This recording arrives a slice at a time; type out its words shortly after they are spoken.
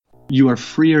You are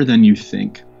freer than you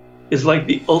think. Is like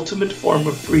the ultimate form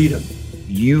of freedom.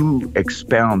 You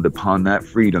expound upon that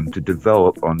freedom to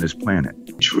develop on this planet.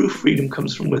 True freedom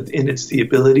comes from within. It's the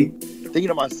ability. Thinking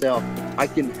to myself, I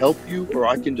can help you or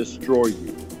I can destroy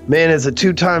you. Man, as a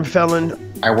two-time felon,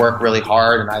 I work really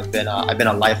hard, and I've been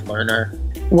a life learner.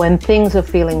 When things are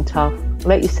feeling tough,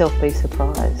 let yourself be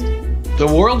surprised. The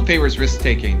world favors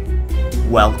risk-taking.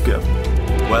 Welcome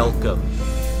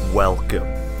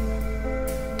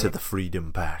to the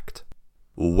Freedom Pact.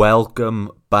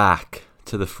 Welcome back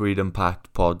to the Freedom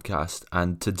Pact podcast,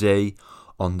 and today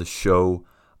on the show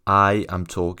I am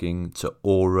talking to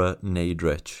Ora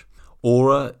Nadrich.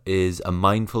 Ora is a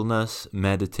mindfulness,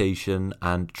 meditation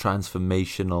and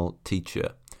transformational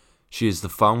teacher. She is the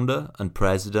founder and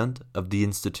president of the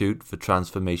Institute for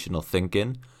Transformational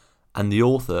Thinking and the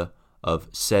author of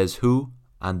Says Who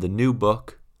and the new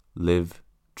book, Live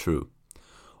True.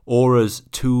 Ora's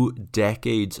 2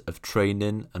 decades of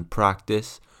training and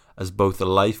practice as both a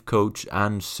life coach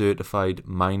and certified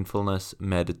mindfulness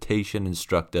meditation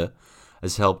instructor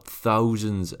has helped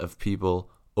thousands of people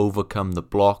overcome the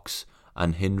blocks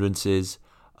and hindrances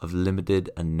of limited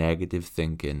and negative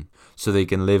thinking so they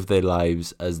can live their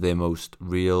lives as their most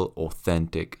real,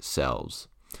 authentic selves.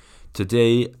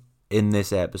 Today, in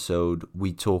this episode,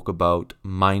 we talk about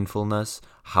mindfulness,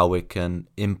 how it can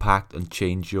impact and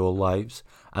change your lives,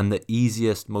 and the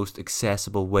easiest, most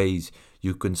accessible ways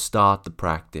you can start the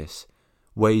practice.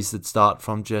 Ways that start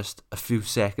from just a few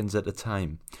seconds at a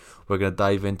time. We're going to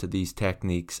dive into these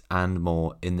techniques and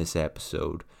more in this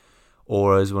episode.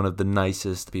 Ora is one of the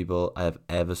nicest people I have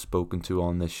ever spoken to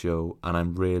on this show, and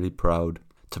I'm really proud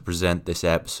to present this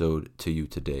episode to you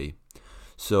today.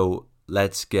 So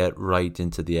let's get right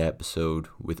into the episode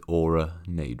with Ora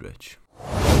Nadrich.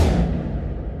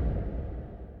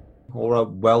 Ora,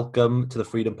 welcome to the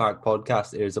Freedom Pact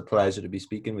podcast. It is a pleasure to be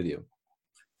speaking with you.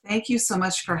 Thank you so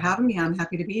much for having me. I'm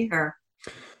happy to be here.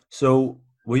 So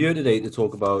we're here today to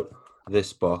talk about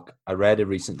this book. I read it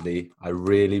recently. I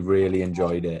really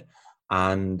enjoyed it.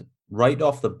 And right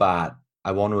off the bat,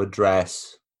 I want to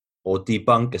address or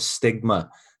debunk a stigma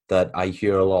that I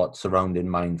hear a lot surrounding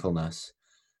mindfulness.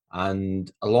 And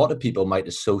a lot of people might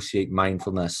associate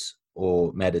mindfulness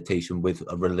or meditation with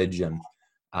a religion.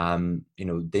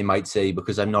 They might say,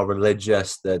 because I'm not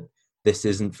religious, that this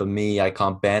isn't for me, I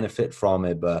can't benefit from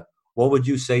it. But what would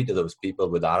you say to those people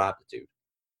with that attitude?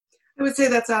 I would say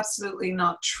that's absolutely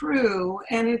not true.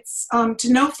 And it's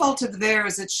to no fault of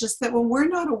theirs. It's just that when we're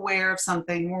not aware of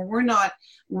something, when we're not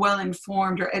well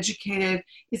informed or educated,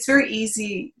 it's very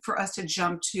easy for us to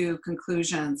jump to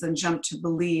conclusions and jump to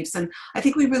beliefs. And I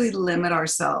think we really limit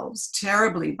ourselves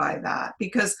terribly by that,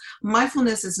 because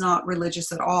mindfulness is not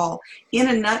religious at all. In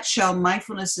a nutshell,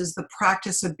 mindfulness is the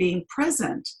practice of being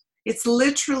present. It's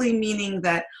literally meaning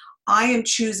that I am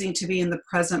choosing to be in the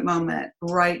present moment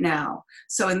right now.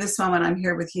 So in this moment, I'm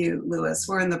here with you, Lewis.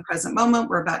 We're in the present moment.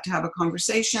 We're about to have a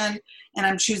conversation, and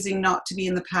I'm choosing not to be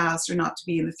in the past or not to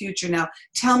be in the future. Now,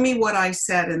 tell me what I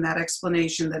said in that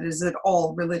explanation that is at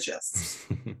all religious.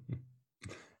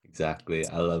 Exactly.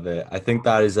 I love it. I think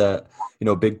that is a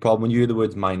big problem. When you hear the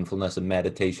words mindfulness and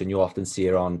meditation, you often see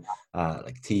it on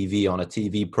like TV, on a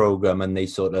TV program, and they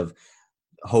sort of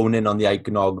hone in on the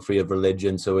iconography of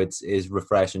religion. So it is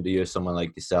refreshing to hear someone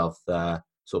like yourself sort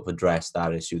of address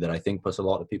that issue that I think puts a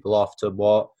lot of people off to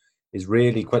what is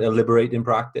really quite a liberating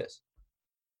practice.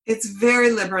 It's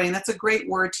very liberating. That's a great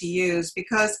word to use,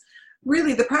 because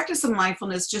really the practice of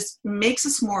mindfulness just makes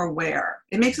us more aware.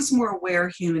 It makes us more aware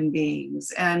human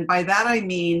beings. And by that I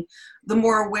mean the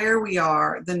more aware we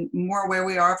are, the more aware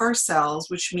we are of ourselves,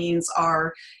 which means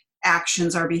our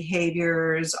actions, our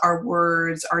behaviors, our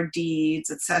words, our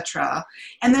deeds, etc.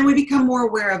 And then we become more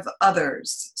aware of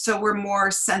others. So we're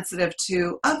more sensitive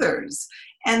to others.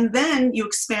 And then you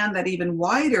expand that even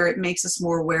wider. It makes us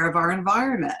more aware of our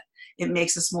environment. It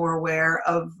makes us more aware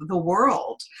of the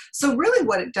world. So really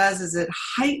what it does is it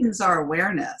heightens our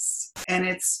awareness. And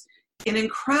it's an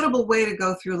incredible way to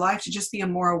go through life, to just be a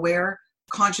more aware,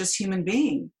 conscious human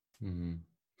being. Mm-hmm.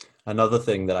 Another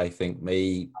thing that I think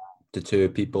may deter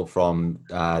people from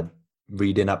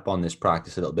reading up on this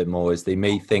practice a little bit more is they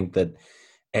may think that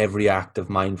every act of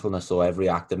mindfulness or every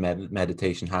act of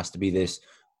meditation has to be this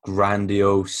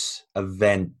grandiose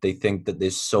event. They think that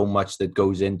there's so much that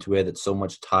goes into it, that's so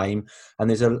much time. And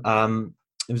there's it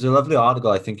was a lovely article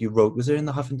I think you wrote, was it in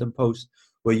the Huffington Post,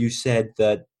 where you said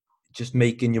that just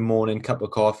making your morning cup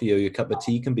of coffee or your cup of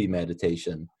tea can be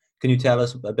meditation. Can you tell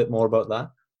us a bit more about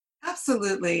that?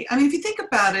 Absolutely. I mean, if you think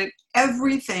about it,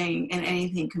 everything and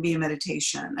anything can be a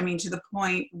meditation. I mean, to the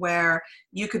point where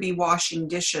you could be washing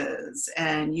dishes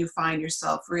and you find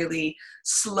yourself really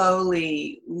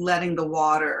slowly letting the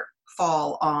water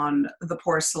fall on the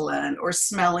porcelain or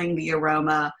smelling the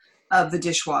aroma of the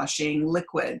dishwashing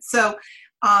liquid. So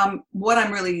what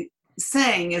I'm really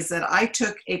saying is that I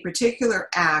took a particular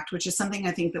act, which is something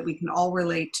I think that we can all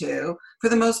relate to. For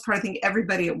the most part, I think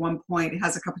everybody at one point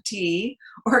has a cup of tea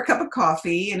or a cup of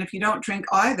coffee. And if you don't drink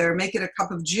either, make it a cup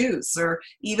of juice or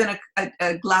even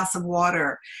a glass of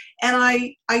water. And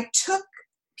I took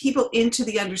people into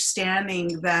the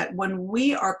understanding that when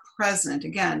we are present,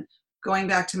 again, going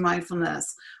back to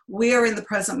mindfulness, we are in the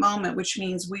present moment, which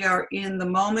means we are in the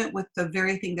moment with the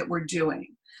very thing that we're doing.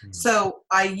 So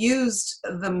I used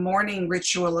the morning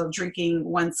ritual of drinking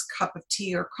one's cup of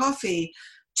tea or coffee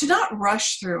to not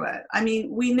rush through it. I mean,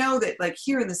 we know that like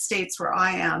here in the States where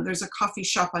I am, there's a coffee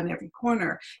shop on every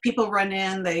corner. People run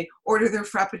in, they order their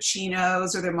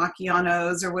frappuccinos or their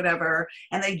macchiatos or whatever,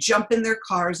 and they jump in their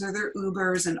cars or their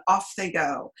Ubers and off they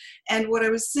go. And what I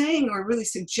was saying or really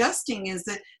suggesting is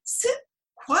that sit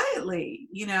quietly,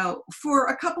 for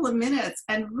a couple of minutes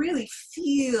and really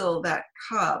feel that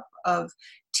cup of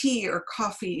tea or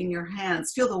coffee in your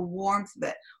hands. Feel the warmth of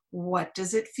it. What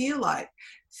does it feel like?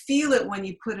 Feel it when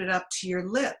you put it up to your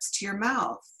lips, to your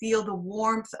mouth. Feel the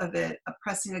warmth of it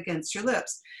pressing against your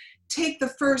lips. Take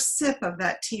the first sip of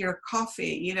that tea or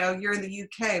coffee. You're in the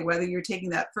UK, whether you're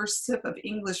taking that first sip of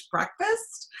English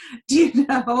breakfast,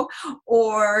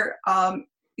 or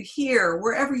here,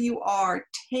 wherever you are,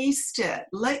 taste it.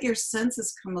 Let your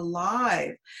senses come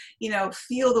alive.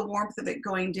 Feel the warmth of it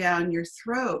going down your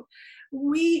throat.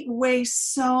 We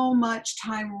waste so much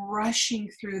time rushing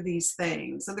through these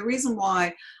things. And the reason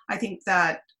why I think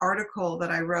that article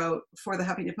that I wrote for the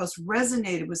Huffington Post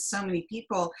resonated with so many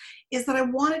people is that I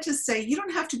wanted to say, you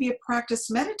don't have to be a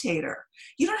practiced meditator.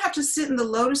 You don't have to sit in the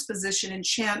lotus position and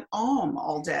chant Om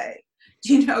all day.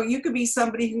 You could be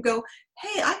somebody who can go,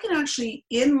 hey, I can actually,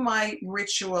 in my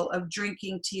ritual of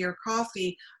drinking tea or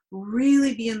coffee,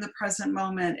 really be in the present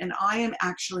moment. And I am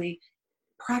actually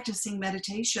practicing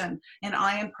meditation and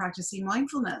I am practicing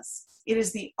mindfulness. It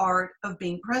is the art of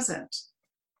being present.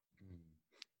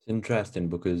 It's interesting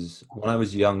because when I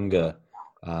was younger,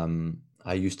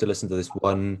 I used to listen to this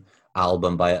one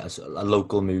album by a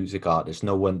local music artist,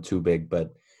 no one too big,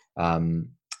 but a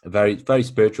very, very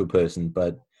spiritual person.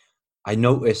 But I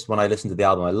noticed when I listened to the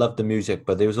album, I loved the music,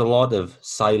 but there was a lot of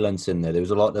silence in there. There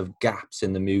was a lot of gaps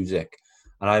in the music.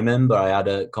 And I remember I had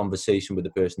a conversation with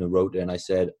the person who wrote it, and I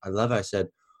said, I said,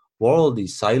 what are all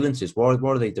these silences? What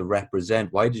are they to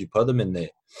represent? Why did you put them in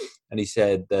there? And he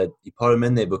said that he put them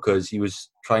in there because he was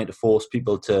trying to force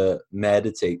people to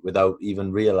meditate without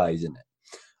even realizing it.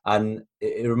 And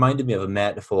it reminded me of a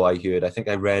metaphor I heard. I think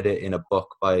I read it in a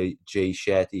book by Jay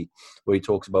Shetty, where he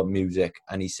talks about music.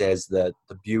 And he says that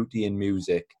the beauty in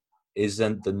music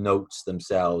isn't the notes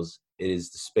themselves, it is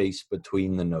the space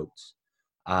between the notes.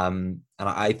 And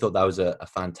I thought that was a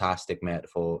fantastic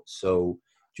metaphor. So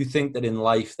do you think that in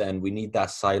life then we need that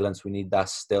silence, we need that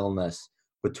stillness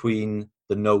between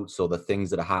the notes or the things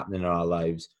that are happening in our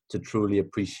lives to truly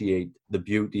appreciate the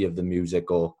beauty of the music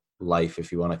or life,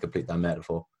 if you want to complete that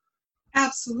metaphor?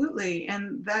 Absolutely.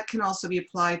 And that can also be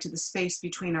applied to the space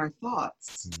between our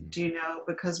thoughts,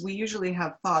 because we usually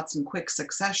have thoughts in quick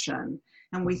succession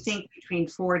and we think between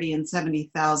 40 and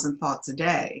 70,000 thoughts a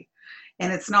day.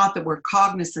 And it's not that we're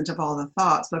cognizant of all the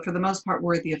thoughts, but for the most part,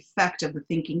 we're at the effect of the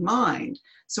thinking mind.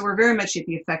 So we're very much at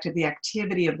the effect of the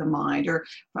activity of the mind, or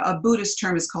a Buddhist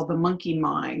term is called the monkey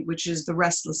mind, which is the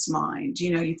restless mind.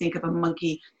 You think of a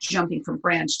monkey jumping from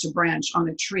branch to branch on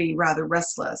a tree, rather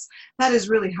restless. That is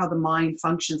really how the mind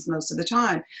functions most of the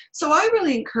time. So I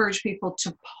really encourage people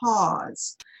to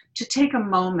pause, to take a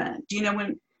moment.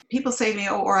 When people say to me,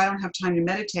 or I don't have time to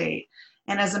meditate,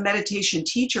 and as a meditation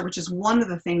teacher, which is one of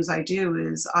the things I do,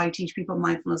 is I teach people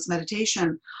mindfulness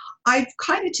meditation. I've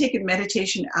kind of taken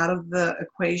meditation out of the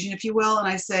equation, if you will, and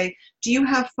I say, do you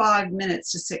have 5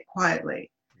 minutes to sit quietly?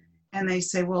 And they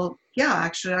say, well, yeah,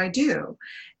 actually I do.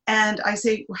 And I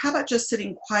say, well, how about just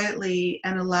sitting quietly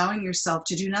and allowing yourself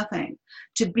to do nothing,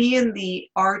 to be in the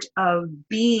art of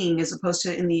being as opposed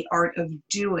to in the art of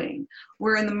doing.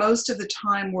 Where in the most of the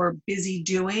time we're busy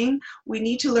doing, we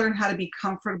need to learn how to be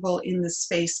comfortable in the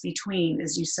space between,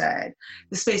 as you said,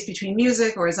 the space between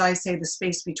music, or as I say, the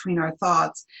space between our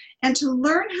thoughts, and to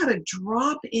learn how to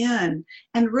drop in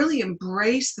and really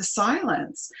embrace the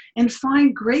silence and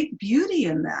find great beauty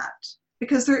in that.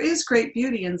 Because there is great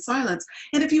beauty in silence.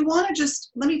 And if you want to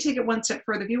just, let me take it one step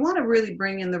further. If you want to really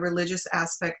bring in the religious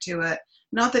aspect to it,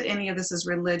 not that any of this is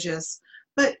religious,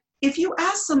 but if you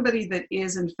ask somebody that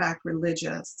is in fact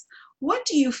religious, what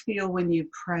do you feel when you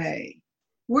pray?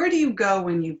 Where do you go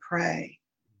when you pray?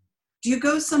 Do you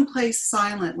go someplace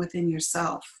silent within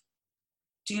yourself?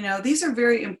 Do you know, these are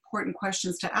very important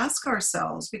questions to ask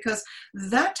ourselves, because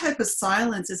that type of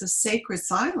silence is a sacred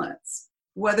silence,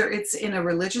 whether it's in a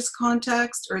religious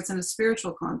context or it's in a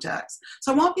spiritual context.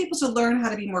 So I want people to learn how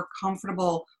to be more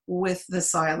comfortable with the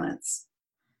silence.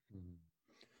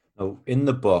 Oh, in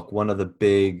the book, one of the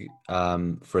big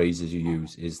phrases you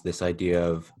use is this idea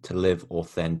of to live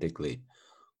authentically.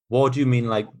 What do you mean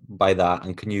by that?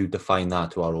 And can you define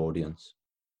that to our audience?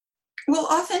 Well,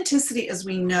 authenticity, as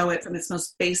we know it from its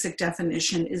most basic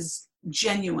definition, is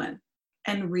genuine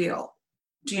and real.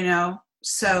 Do you know?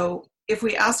 So if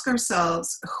we ask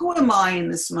ourselves, who am I in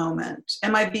this moment?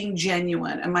 Am I being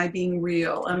genuine? Am I being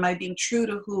real? Am I being true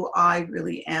to who I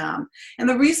really am? And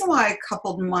the reason why I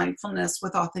coupled mindfulness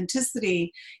with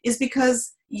authenticity is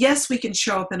because, yes, we can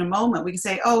show up in a moment. We can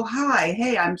say, oh, hi,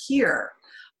 hey, I'm here.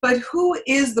 But who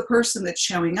is the person that's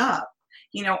showing up?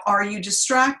 You know, are you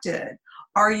distracted?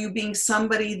 Are you being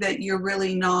somebody that you're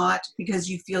really not because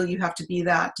you feel you have to be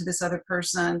that to this other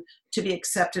person to be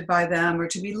accepted by them or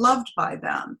to be loved by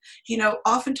them? You know,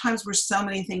 oftentimes we're so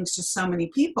many things to so many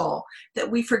people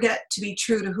that we forget to be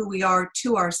true to who we are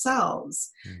to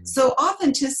ourselves. Mm-hmm. So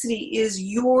authenticity is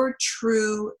your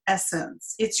true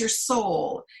essence. It's your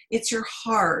soul. It's your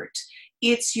heart.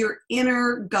 It's your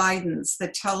inner guidance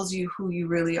that tells you who you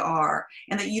really are,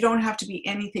 and that you don't have to be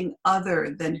anything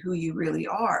other than who you really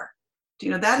are. You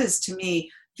know, that is, to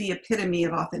me, the epitome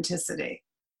of authenticity.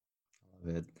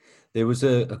 There was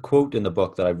a quote in the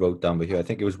book that I wrote down by here. I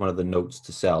think it was one of the notes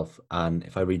to self. And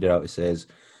if I read it out, it says,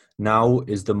 "Now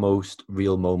is the most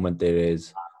real moment there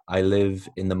is. I live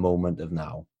in the moment of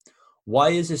now." Why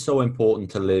is it so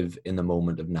important to live in the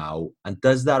moment of now? And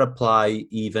does that apply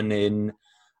even in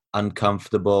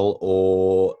uncomfortable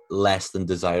or less than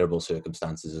desirable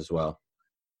circumstances as well?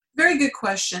 Very good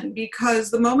question, because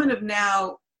the moment of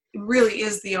now really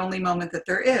is the only moment that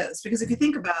there is. Because if you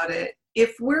think about it,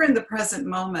 if we're in the present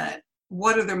moment,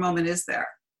 what other moment is there?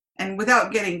 And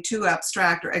without getting too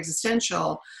abstract or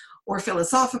existential or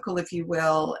philosophical, if you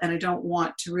will, and I don't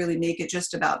want to really make it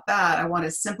just about that, I want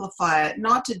to simplify it,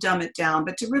 not to dumb it down,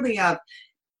 but to really have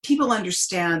people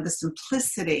understand the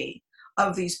simplicity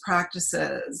of these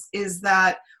practices, is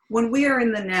that when we are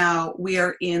in the now, we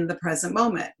are in the present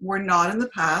moment. We're not in the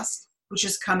past, which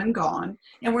is come and gone,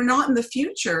 and we're not in the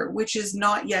future, which is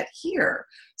not yet here.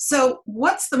 So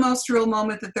what's the most real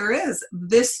moment that there is?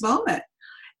 This moment.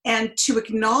 And to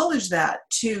acknowledge that,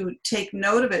 to take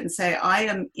note of it and say, I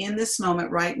am in this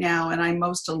moment right now, and I'm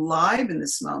most alive in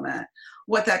this moment.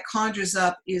 What that conjures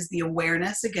up is the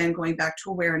awareness, again, going back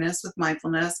to awareness with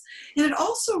mindfulness. And it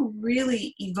also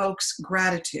really evokes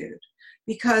gratitude,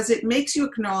 because it makes you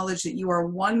acknowledge that you are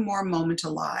one more moment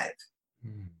alive.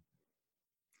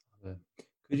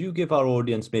 Could you give our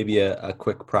audience maybe a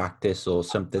quick practice or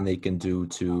something they can do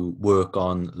to work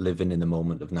on living in the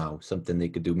moment of now? Something they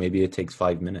could do. Maybe it takes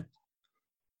 5 minutes.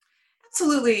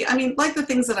 Absolutely. I mean, like the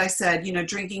things that I said, you know,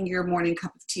 drinking your morning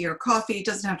cup of tea or coffee, it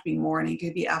doesn't have to be morning, it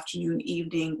could be afternoon,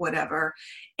 evening, whatever.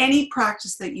 Any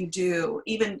practice that you do,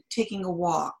 even taking a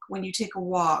walk, when you take a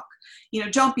walk, you know,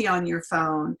 don't be on your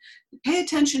phone. Pay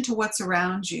attention to what's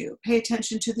around you. Pay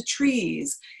attention to the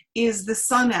trees. Is the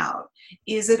sun out?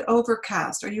 Is it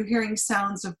overcast? Are you hearing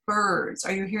sounds of birds?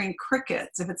 Are you hearing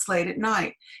crickets if it's late at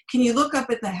night? Can you look up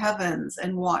at the heavens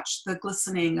and watch the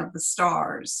glistening of the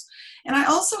stars? And I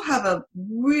also have a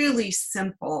really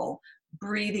simple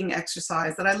breathing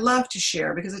exercise that I love to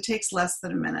share because it takes less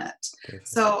than a minute. Perfect.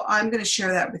 So I'm going to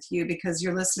share that with you because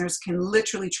your listeners can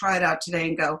literally try it out today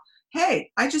and go,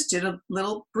 hey, I just did a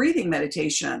little breathing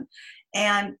meditation.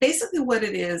 And basically what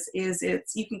it is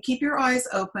it's, you can keep your eyes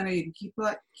open or you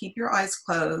can keep your eyes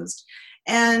closed.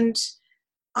 And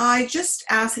I just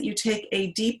ask that you take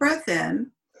a deep breath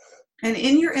in, and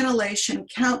in your inhalation,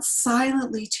 count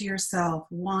silently to yourself.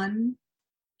 1,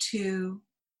 2,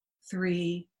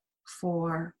 3,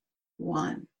 4,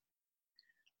 1.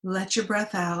 Let your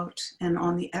breath out, and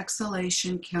on the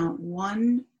exhalation, count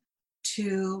 1,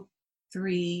 2,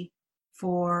 3,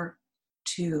 4,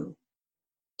 2.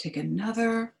 Take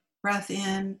another breath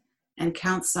in and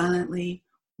count silently.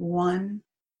 1,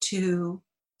 2,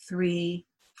 3,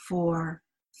 4,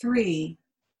 3.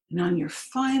 And on your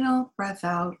final breath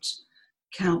out,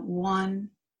 count 1,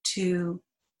 2,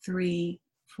 3,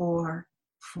 4,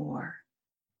 4.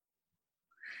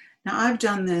 Now, I've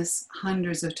done this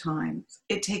hundreds of times.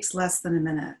 It takes less than a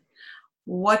minute.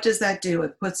 What does that do?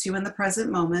 It puts you in the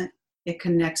present moment. It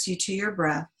connects you to your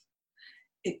breath.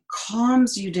 It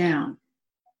calms you down.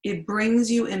 It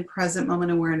brings you in present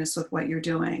moment awareness with what you're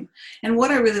doing. And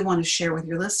what I really want to share with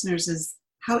your listeners is,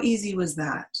 how easy was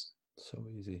that? So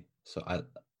easy. So I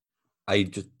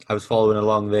was following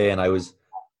along there, and I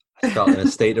felt in a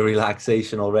state of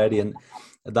relaxation already. And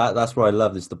that's what I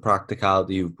love, is the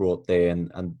practicality you've brought there.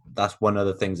 And that's one of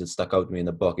the things that stuck out to me in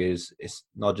the book, is it's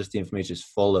not just the information, it's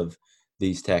full of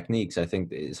these techniques. I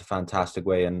think it's a fantastic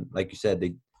way. And like you said,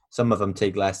 some of them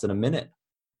take less than a minute.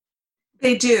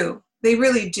 They do. They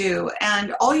really do.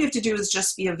 And all you have to do is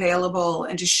just be available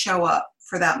and just show up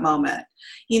for that moment.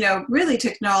 Really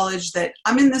to acknowledge that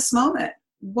I'm in this moment.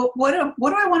 What do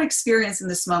I want to experience in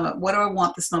this moment? What do I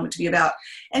want this moment to be about?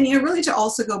 And, really to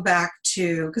also go back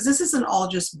to, because this isn't all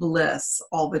just bliss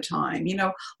all the time.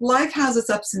 Life has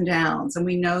its ups and downs, and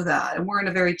we know that. And we're in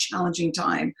a very challenging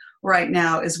time right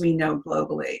now, as we know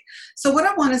globally. So what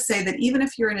I want to say, that even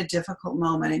if you're in a difficult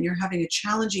moment and you're having a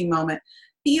challenging moment,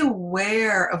 be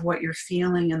aware of what you're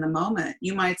feeling in the moment.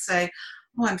 You might say,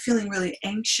 oh, I'm feeling really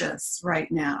anxious right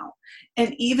now.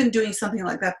 And even doing something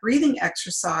like that breathing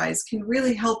exercise can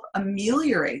really help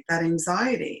ameliorate that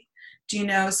anxiety.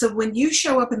 So when you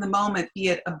show up in the moment, be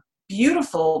it a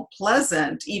beautiful,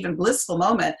 pleasant, even blissful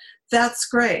moment, that's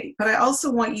great. But I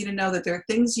also want you to know that there are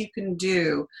things you can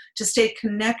do to stay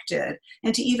connected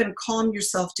and to even calm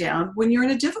yourself down when you're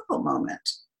in a difficult moment.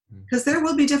 Because there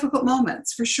will be difficult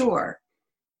moments, for sure.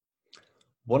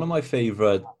 One of my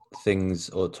favorite things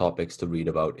or topics to read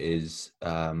about is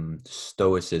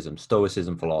stoicism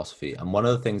philosophy. And one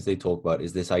of the things they talk about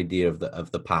is this idea of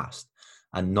the past,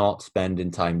 and not spending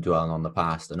time dwelling on the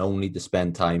past, and only to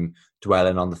spend time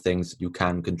dwelling on the things that you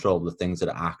can control, the things that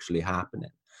are actually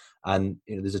happening. And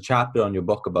there's a chapter on your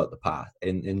book about the past,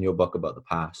 in your book about the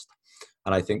past.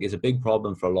 And I think it's a big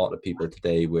problem for a lot of people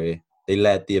today, where they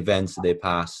let the events of their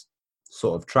past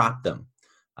sort of trap them,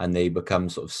 and they become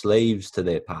sort of slaves to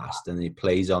their past, and it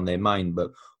plays on their mind.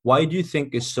 But why do you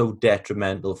think it's so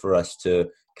detrimental for us to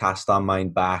cast our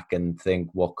mind back and think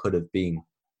what could have been?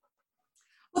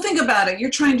 Well, think about it. You're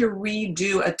trying to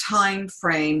redo a time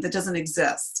frame that doesn't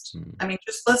exist. I mean,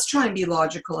 just let's try and be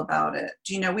logical about it.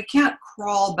 We can't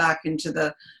crawl back into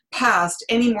the past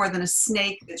any more than a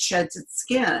snake that sheds its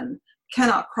skin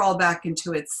cannot crawl back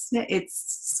into its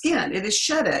skin. It has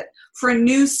shed it for a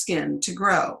new skin to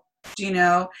grow.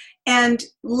 And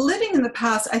living in the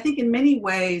past, I think in many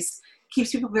ways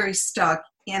keeps people very stuck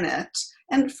in it.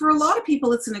 And for a lot of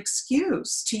people, it's an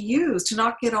excuse to use to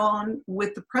not get on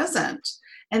with the present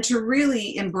and to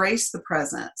really embrace the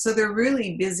present. So they're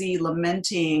really busy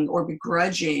lamenting or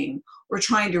begrudging or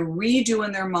trying to redo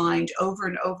in their mind over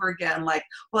and over again, like,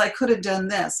 well, I could have done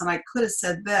this and I could have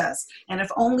said this. And if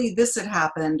only this had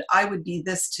happened, I would be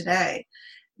this today.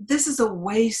 This is a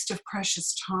waste of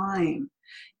precious time.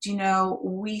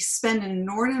 We spend an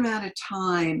inordinate amount of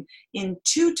time in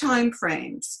two time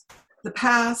frames, the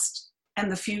past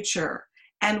and the future.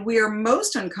 And we are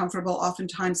most uncomfortable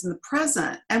oftentimes in the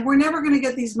present. And we're never going to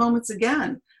get these moments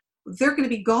again. They're going to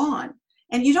be gone.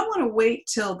 And you don't want to wait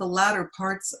till the latter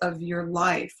parts of your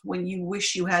life when you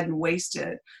wish you hadn't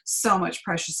wasted so much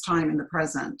precious time in the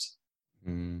present.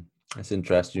 It's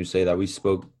interesting you say that. We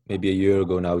spoke maybe a year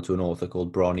ago now to an author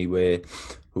called Bronnie Ware,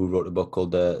 who wrote a book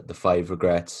called The 5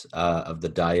 Regrets of the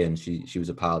Dying. She was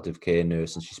a palliative care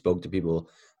nurse, and she spoke to people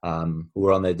who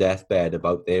were on their deathbed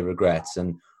about their regrets.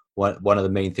 And one of the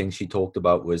main things she talked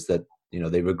about was that,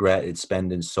 they regretted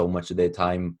spending so much of their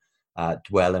time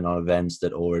dwelling on events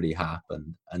that already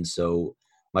happened. And so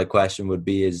my question would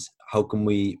be is, how can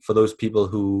we, for those people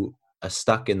who are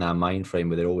stuck in that mind frame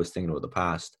where they're always thinking about the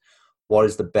past, what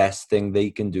is the best thing they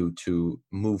can do to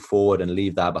move forward and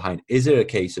leave that behind? Is there a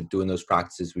case of doing those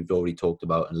practices we've already talked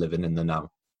about and living in the now?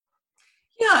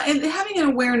 Yeah, and having an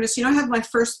awareness, I have my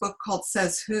first book called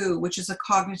Says Who, which is a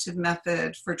cognitive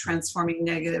method for transforming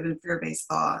negative and fear-based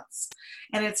thoughts.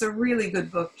 And it's a really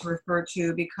good book to refer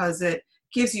to because it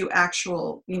gives you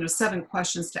actual, 7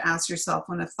 questions to ask yourself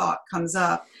when a thought comes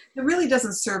up that really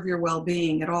doesn't serve your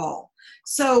well-being at all.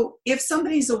 So if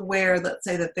somebody's aware, let's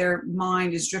say, that their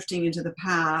mind is drifting into the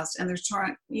past and they're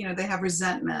trying, they have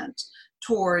resentment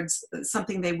towards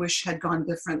something they wish had gone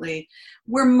differently,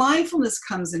 where mindfulness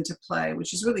comes into play,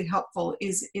 which is really helpful,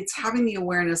 is it's having the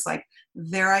awareness like,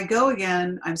 there I go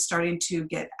again. I'm starting to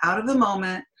get out of the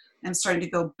moment. I'm starting to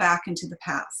go back into the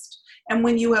past. And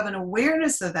when you have an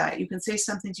awareness of that, you can say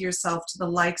something to yourself to the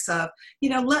likes of,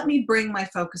 let me bring my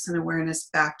focus and awareness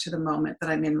back to the moment that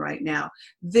I'm in right now.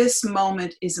 This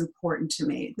moment is important to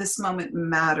me. This moment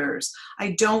matters.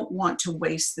 I don't want to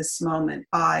waste this moment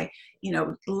by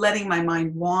letting my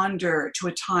mind wander to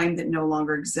a time that no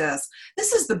longer exists.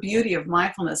 This is the beauty of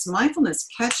mindfulness. Mindfulness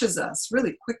catches us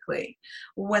really quickly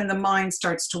when the mind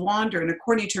starts to wander. And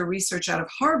according to research out of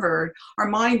Harvard, our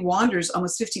mind wanders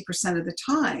almost 50% of the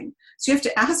time. So you have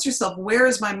to ask yourself, where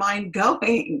is my mind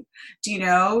going?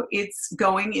 It's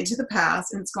going into the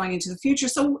past and it's going into the future.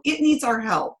 So it needs our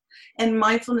help. And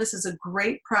mindfulness is a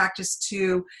great practice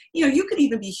to, you can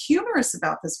even be humorous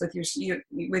about this with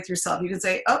yourself. You can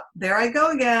say, oh, there I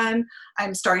go again.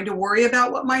 I'm starting to worry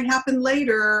about what might happen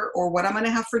later, or what I'm going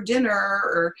to have for dinner,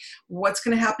 or what's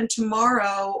going to happen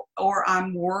tomorrow, or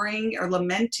I'm worrying or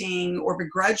lamenting or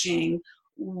begrudging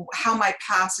how my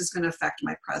past is going to affect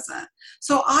my present.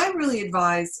 So I really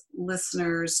advise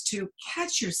listeners to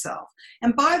catch yourself.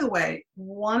 And by the way,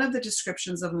 one of the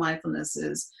descriptions of mindfulness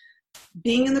is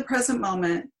being in the present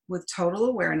moment with total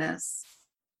awareness,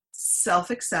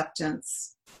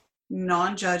 self-acceptance,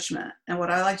 non-judgment. And what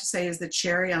I like to say is the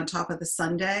cherry on top of the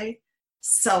sundae,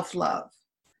 self-love.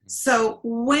 So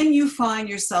when you find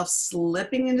yourself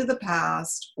slipping into the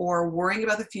past or worrying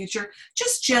about the future,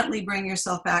 just gently bring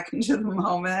yourself back into the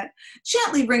moment.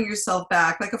 Gently bring yourself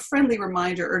back, like a friendly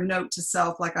reminder or note to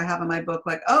self, like I have in my book,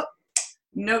 like, oh,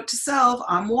 note to self,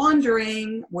 I'm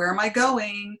wandering. Where am I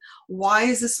going? Why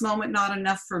is this moment not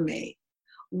enough for me?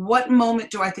 What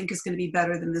moment do I think is going to be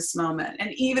better than this moment?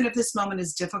 And even if this moment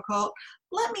is difficult,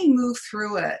 let me move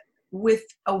through it with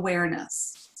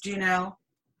awareness,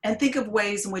 and think of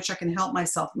ways in which I can help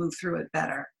myself move through it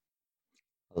better.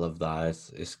 I love that.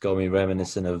 It's got me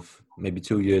reminiscent of maybe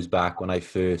 2 years back when I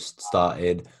first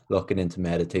started looking into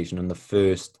meditation. And the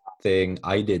first thing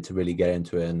I did to really get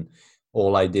into it, and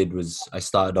all I did was I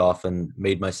started off and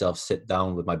made myself sit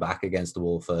down with my back against the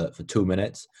wall for 2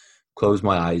 minutes, close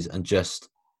my eyes and just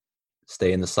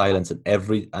stay in the silence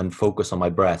and focus on my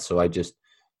breath. So I just,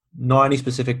 not any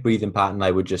specific breathing pattern,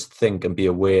 I would just think and be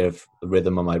aware of the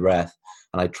rhythm of my breath.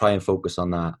 And I try and focus on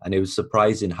that. And it was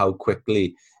surprising how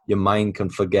quickly your mind can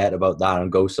forget about that and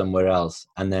go somewhere else.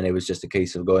 And then it was just a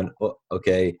case of going, oh,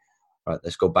 okay, right,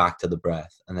 let's go back to the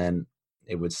breath. And then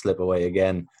it would slip away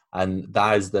again. And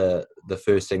that is the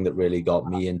first thing that really got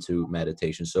me into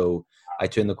meditation. So I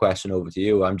turn the question over to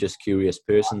you. I'm just curious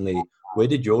personally, where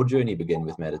did your journey begin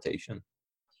with meditation?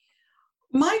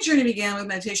 My journey began with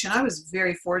meditation. I was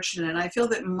very fortunate, and I feel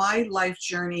that my life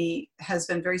journey has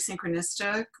been very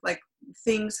synchronistic. Like,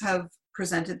 things have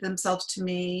presented themselves to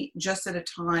me just at a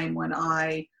time when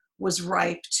I was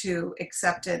ripe to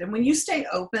accept it. And when you stay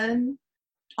open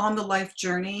on the life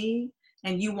journey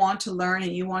and you want to learn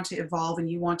and you want to evolve and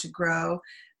you want to grow,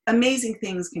 amazing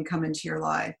things can come into your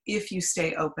life if you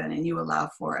stay open and you allow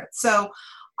for it. So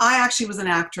I actually was an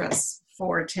actress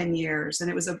for 10 years, and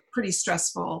it was a pretty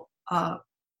stressful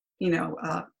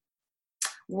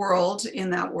world in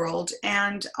that world.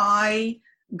 And I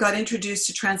got introduced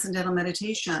to Transcendental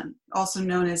Meditation, also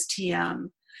known as TM.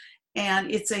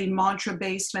 And it's a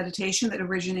mantra-based meditation that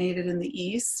originated in the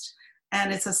East.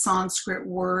 And it's a Sanskrit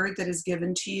word that is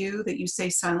given to you that you say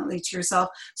silently to yourself.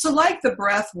 So like the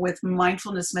breath with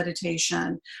mindfulness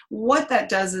meditation, what that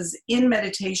does is in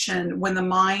meditation, when the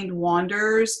mind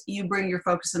wanders, you bring your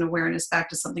focus and awareness back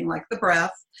to something like the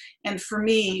breath. And for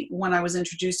me, when I was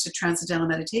introduced to Transcendental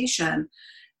Meditation,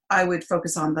 I would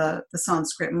focus on the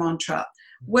Sanskrit mantra.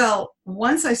 Well,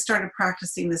 once I started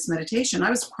practicing this meditation, I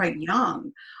was quite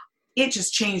young. It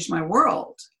just changed my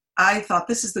world. I thought,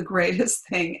 this is the greatest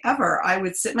thing ever. I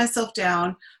would sit myself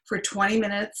down for 20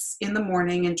 minutes in the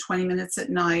morning and 20 minutes at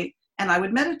night, and I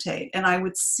would meditate, and I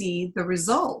would see the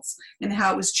results and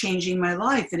how it was changing my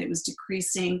life, and it was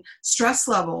decreasing stress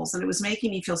levels, and it was making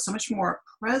me feel so much more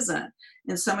present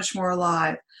and so much more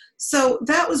alive. So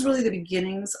that was really the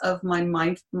beginnings of my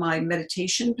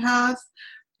meditation path.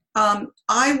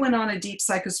 I went on a deep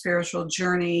psychospiritual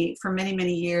journey for many,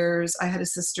 many years. I had a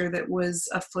sister that was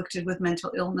afflicted with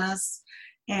mental illness.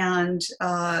 And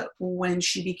when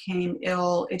she became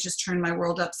ill, it just turned my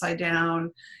world upside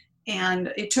down.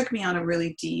 And it took me on a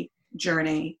really deep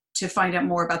journey to find out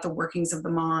more about the workings of the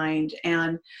mind.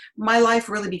 And my life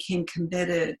really became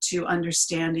committed to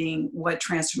understanding what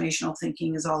transformational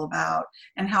thinking is all about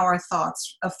and how our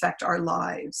thoughts affect our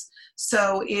lives.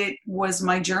 So it was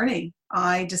my journey.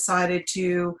 I decided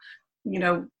to,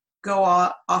 go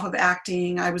off of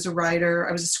acting. I was a writer.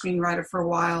 I was a screenwriter for a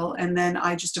while. And then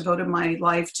I just devoted my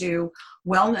life to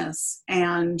wellness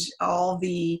and all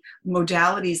the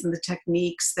modalities and the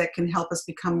techniques that can help us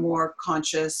become more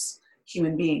conscious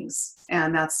human beings.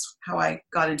 And that's how I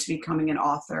got into becoming an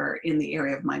author in the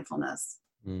area of mindfulness.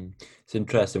 It's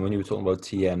interesting when you were talking about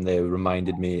TM, they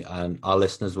reminded me, and our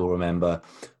listeners will remember,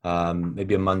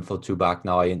 maybe a month or two back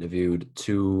now, I interviewed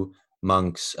two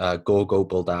monks, Gaur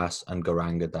Gopal Das and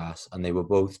Gauranga Das, and they were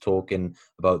both talking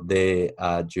about their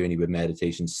journey with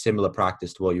meditation, similar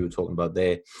practice to what you were talking about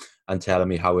there, and telling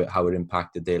me how it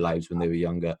impacted their lives when they were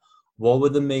younger. What were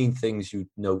the main things you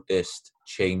noticed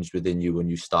changed within you when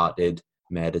you started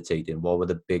meditating? What were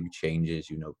the big changes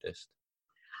you noticed?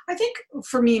 I think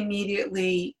for me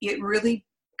immediately, it really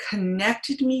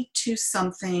connected me to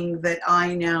something that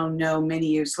I now know many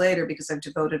years later because I've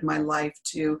devoted my life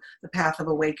to the path of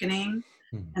awakening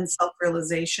and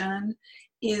self-realization,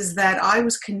 is that I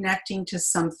was connecting to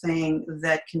something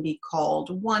that can be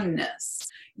called oneness,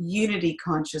 unity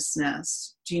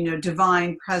consciousness,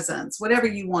 divine presence, whatever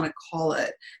you want to call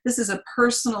it. This is a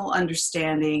personal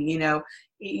understanding,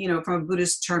 from a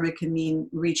Buddhist term, it can mean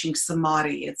reaching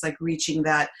samadhi. It's like reaching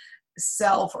that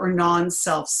self or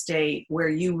non-self state where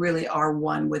you really are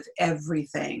one with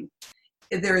everything.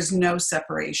 There is no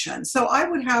separation. So I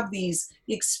would have these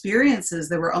experiences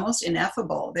that were almost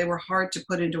ineffable. They were hard to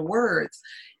put into words.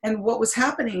 And what was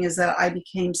happening is that I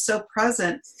became so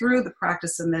present through the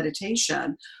practice of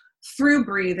meditation, through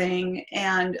breathing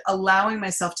and allowing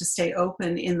myself to stay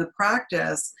open in the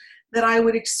practice, that I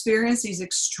would experience these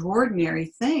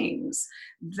extraordinary things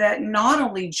that not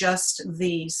only just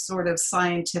the sort of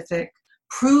scientific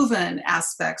proven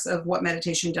aspects of what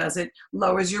meditation does. It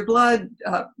lowers your blood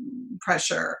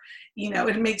pressure.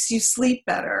 It makes you sleep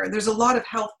better. There's a lot of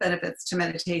health benefits to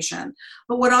meditation.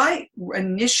 But what I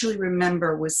initially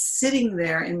remember was sitting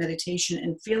there in meditation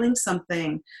and feeling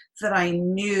something that I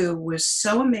knew was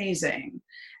so amazing.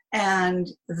 And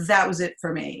that was it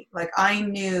for me. Like, I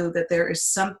knew that there is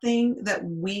something that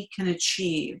we can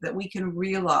achieve, that we can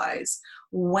realize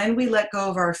when we let go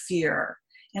of our fear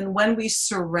and when we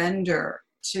surrender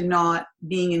to not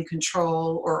being in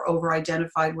control or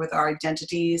over-identified with our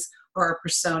identities or our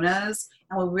personas,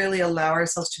 and we'll really allow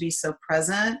ourselves to be so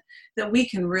present that we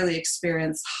can really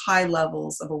experience high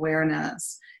levels of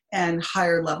awareness and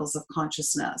higher levels of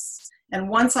consciousness. And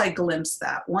once I glimpsed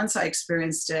that, once I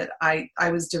experienced it, I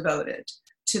was devoted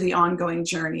to the ongoing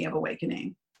journey of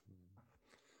awakening.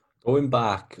 Going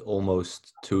back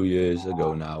almost 2 years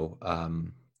ago now,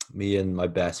 me and my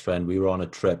best friend, we were on a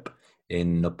trip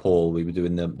in Nepal. We were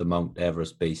doing the Mount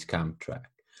Everest base camp trek.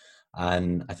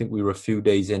 And I think we were a few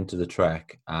days into the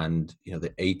trek, and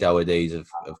the 8-hour days of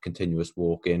continuous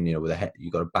walking, with you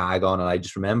got a bag on. And I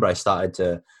just remember I was starting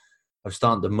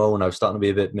to moan. I was starting to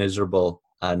be a bit miserable.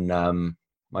 And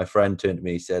my friend turned to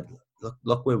me, he said,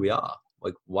 look where we are.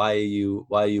 Like, why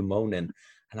are you moaning?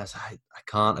 And I was like, I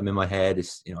can't, I'm in my head.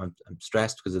 It's, I'm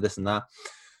stressed because of this and that.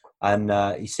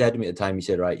 And he said to me at the time, he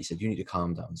said, you need to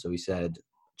calm down. So he said,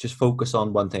 just focus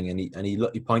on one thing. And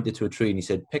he pointed to a tree and he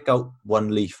said, pick out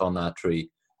one leaf on that tree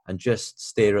and just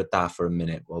stare at that for a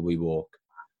minute while we walk.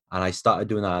 And I started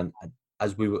doing that. And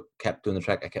as we kept doing the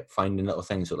trek, I kept finding little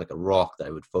things, so like a rock that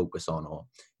I would focus on, or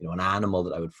an animal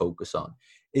that I would focus on.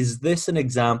 Is this an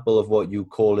example of what you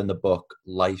call in the book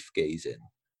life gazing?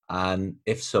 And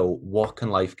if so, what can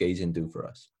life gazing do for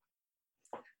us?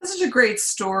 That's such a great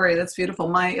story. That's beautiful.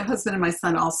 My husband and my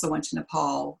son also went to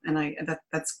Nepal, and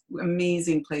that's an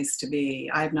amazing place to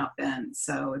be. I have not been,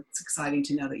 so it's exciting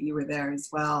to know that you were there as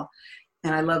well.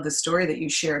 And I love the story that you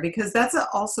share, because that's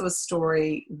also a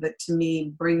story that to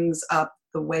me brings up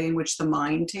the way in which the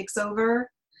mind takes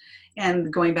over.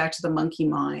 And going back to the monkey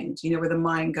mind, where the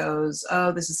mind goes,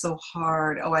 oh, this is so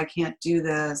hard. Oh, I can't do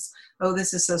this. Oh,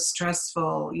 this is so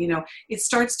stressful. It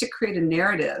starts to create a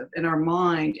narrative in our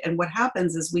mind. And what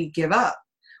happens is we give up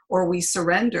or we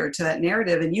surrender to that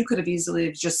narrative. And you could have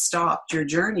easily just stopped your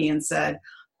journey and said,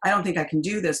 I don't think I can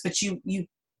do this. But you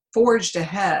forged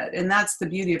ahead. And that's the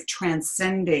beauty of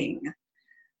transcending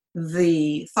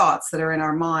the thoughts that are in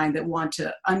our mind that want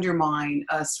to undermine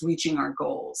us reaching our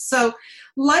goals. So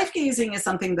life gazing is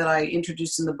something that I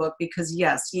introduced in the book because,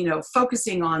 yes,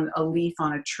 focusing on a leaf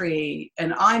on a tree,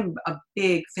 and I'm a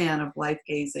big fan of life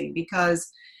gazing because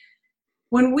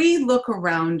when we look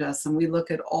around us and we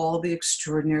look at all the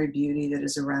extraordinary beauty that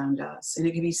is around us, and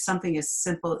it can be something as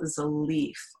simple as a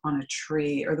leaf on a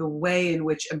tree, or the way in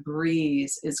which a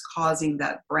breeze is causing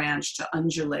that branch to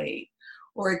undulate,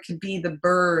 or it could be the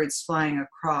birds flying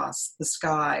across the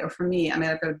sky. Or for me,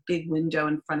 I've got a big window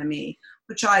in front of me,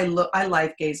 which I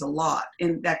life gaze a lot.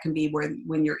 And that can be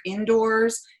when you're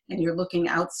indoors and you're looking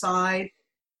outside,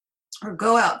 or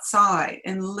go outside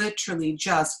and literally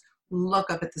just look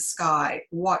up at the sky,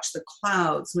 watch the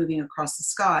clouds moving across the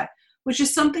sky, which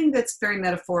is something that's very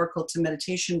metaphorical to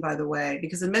meditation, by the way,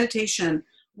 because in meditation,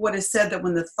 what is said that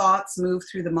when the thoughts move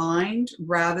through the mind,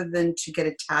 rather than to get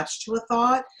attached to a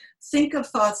thought, think of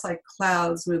thoughts like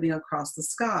clouds moving across the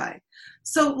sky.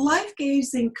 So life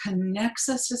gazing connects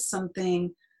us to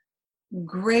something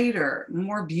greater,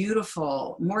 more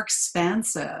beautiful, more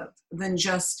expansive than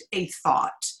just a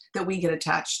thought that we get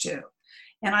attached to.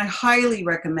 And I highly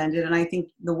recommend it. And I think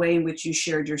the way in which you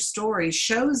shared your story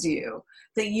shows you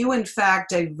that you, in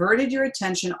fact, diverted your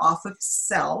attention off of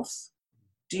self,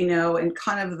 and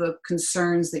kind of the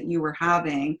concerns that you were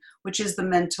having, which is the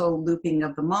mental looping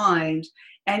of the mind.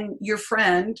 And your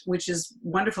friend, which is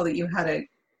wonderful that you had a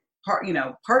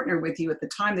partner with you at the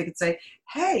time, they could say,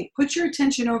 hey, put your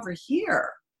attention over here.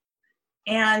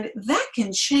 And that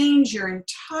can change your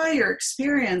entire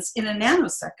experience in a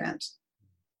nanosecond.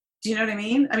 Do you know what I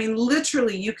mean? I mean,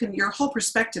 literally, your whole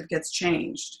perspective gets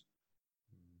changed.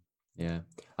 Yeah,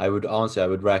 I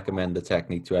would recommend the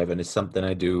technique to everyone. It's something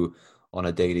I do on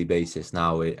a daily basis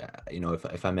now.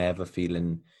 If I'm ever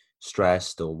feeling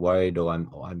stressed or worried, or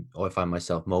I find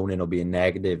myself moaning or being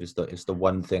negative, it's the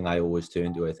one thing I always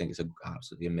turn to. I think it's an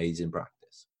absolutely amazing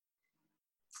practice.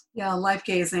 Yeah, life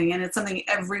gazing, and it's something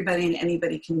everybody and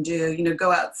anybody can do.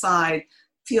 Go outside,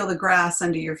 feel the grass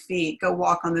under your feet, go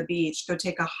walk on the beach, go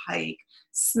take a hike,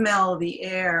 smell the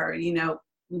air,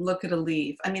 look at a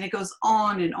leaf. I mean, it goes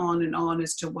on and on and on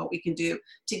as to what we can do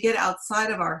to get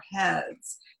outside of our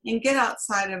heads and get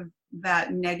outside of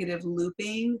that negative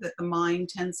looping that the mind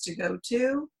tends to go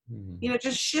to. Mm-hmm.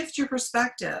 Just shift your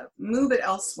perspective, move it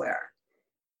elsewhere.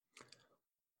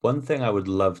 One thing I would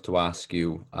love to ask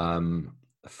you,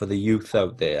 for the youth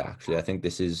out there, actually, I think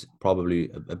this is probably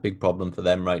a big problem for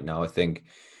them right now. I think,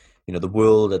 the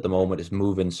world at the moment is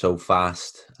moving so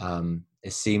fast.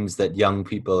 It seems that young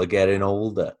people are getting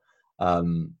older,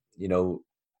 and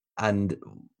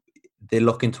they're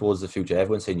looking towards the future.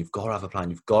 Everyone's saying, you've got to have a plan.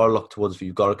 You've got to look towards the future.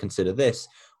 You've got to consider this.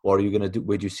 What are you going to do?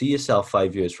 Where do you see yourself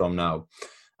 5 years from now?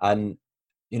 And,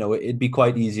 it'd be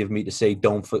quite easy of me to say,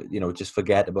 just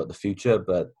forget about the future,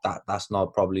 but that's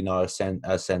probably not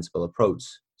a sensible approach.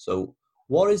 So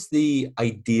what is the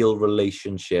ideal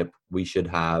relationship we should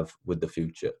have with the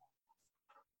future?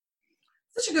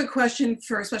 Such a good question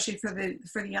especially for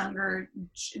the younger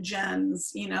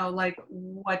gens, like,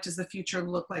 what does the future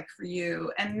look like for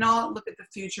you? And not look at the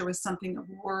future with something of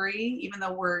worry, even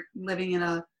though we're living in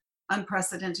a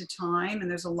unprecedented time and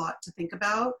there's a lot to think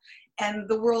about. And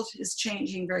the world is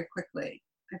changing very quickly.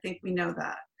 I think we know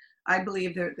that. I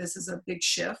believe that this is a big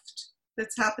shift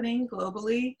that's happening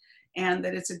globally, and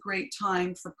that it's a great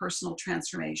time for personal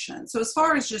transformation. So as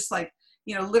far as just like,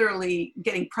 literally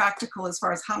getting practical as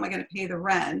far as how am I going to pay the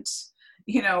rent,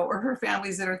 or for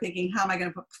families that are thinking, how am I going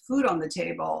to put food on the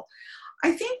table?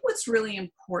 I think what's really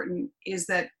important is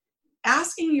that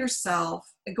asking yourself,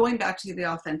 going back to the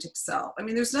authentic self. I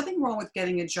mean, there's nothing wrong with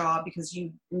getting a job because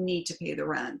you need to pay the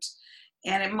rent.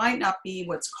 And it might not be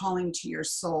what's calling to your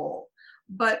soul.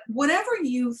 But whatever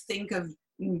you think of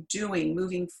doing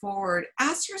moving forward,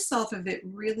 ask yourself if it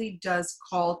really does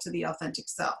call to the authentic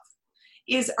self.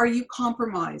 Are you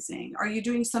compromising? Are you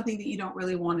doing something that you don't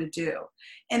really want to do?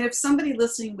 And if somebody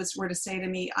listening were to say to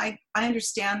me, I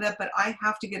understand that, but I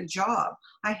have to get a job.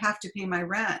 I have to pay my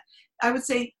rent. I would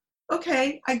say,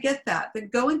 okay, I get that. Then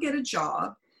go and get a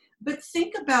job. But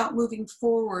think about moving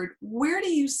forward. Where do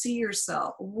you see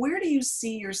yourself? Where do you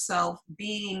see yourself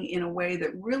being in a way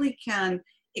that really can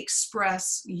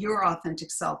express your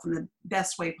authentic self in the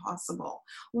best way possible?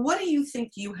 What do you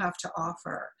think you have to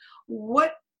offer?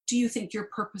 What do you think your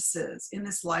purpose is in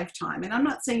this lifetime? And I'm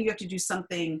not saying you have to do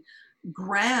something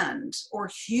grand or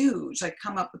huge, like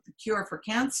come up with the cure for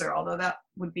cancer, although that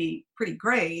would be pretty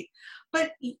great.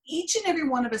 But each and every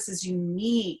one of us is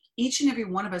unique. Each and every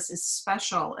one of us is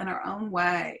special in our own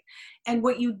way. And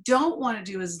what you don't want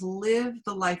to do is live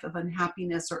the life of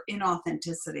unhappiness or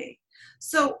inauthenticity.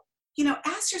 So,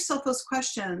 ask yourself those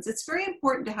questions. It's very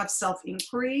important to have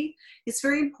self-inquiry. It's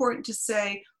very important to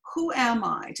say, who am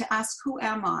I? To ask, who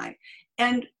am I?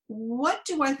 And what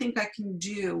do I think I can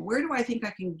do? Where do I think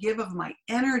I can give of my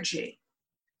energy,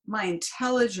 my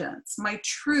intelligence, my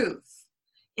truth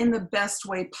in the best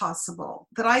way possible?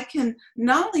 That I can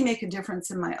not only make a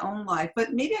difference in my own life,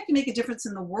 but maybe I can make a difference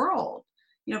in the world.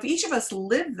 If each of us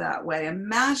lived that way,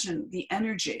 imagine the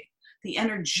energy, the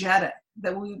energetic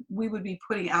that we would be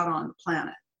putting out on the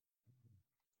planet.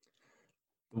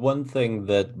 One thing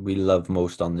that we love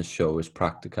most on this show is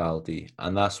practicality.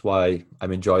 And that's why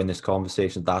I'm enjoying this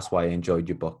conversation. That's why I enjoyed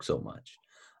your book so much.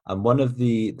 And one of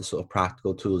the sort of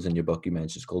practical tools in your book you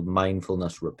mentioned is called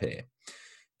mindfulness repair.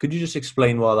 Could you just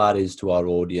explain what that is to our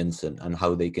audience and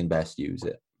how they can best use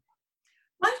it?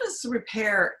 Mindfulness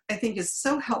repair, I think, is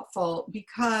so helpful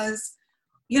because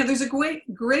there's a great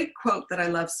quote that I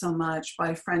love so much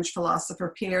by French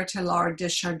philosopher Pierre Teilhard de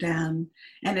Chardin.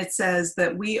 And it says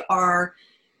that we are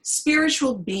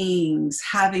spiritual beings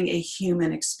having a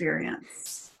human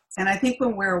experience. And I think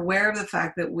when we're aware of the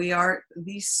fact that we are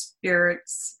these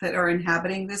spirits that are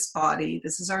inhabiting this body,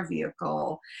 this is our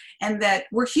vehicle, and that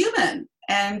we're human.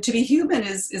 And to be human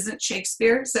isn't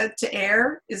Shakespeare said to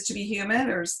err is to be human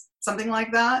or something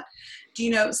like that? Do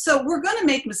you know? So we're going to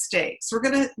make mistakes. There's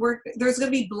going to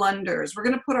be blunders. We're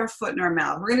going to put our foot in our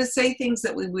mouth. We're going to say things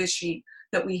that we wish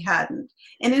that we hadn't.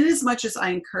 And in as much as I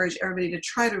encourage everybody to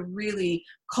try to really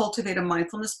cultivate a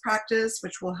mindfulness practice,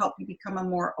 which will help you become a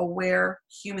more aware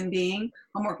human being,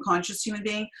 a more conscious human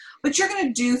being, but you're going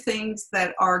to do things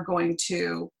that are going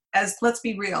to, let's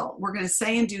be real, we're going to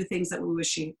say and do things that we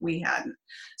wish we hadn't.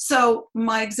 So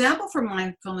my example for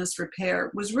mindfulness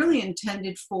repair was really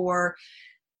intended for,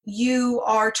 you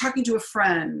are talking to a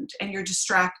friend and you're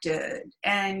distracted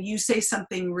and you say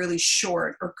something really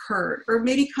short or curt or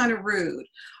maybe kind of rude.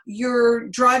 You're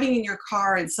driving in your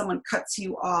car and someone cuts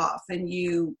you off and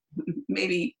you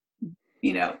maybe,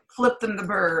 flip them the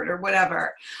bird or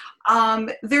whatever.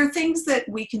 There are things that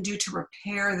we can do to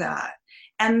repair that.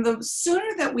 And the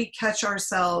sooner that we catch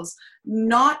ourselves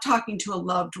not talking to a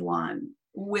loved one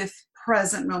with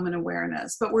present moment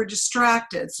awareness, but we're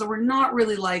distracted. So we're not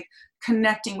really like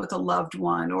connecting with a loved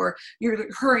one, or you're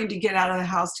hurrying to get out of the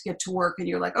house to get to work and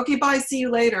you're like, okay, bye, see you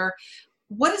later.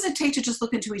 What does it take to just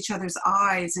look into each other's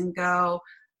eyes and go,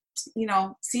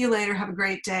 see you later, have a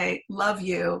great day, love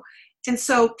you. And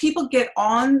so people get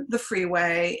on the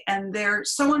freeway and they're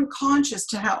so unconscious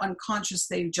to how unconscious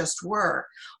they just were.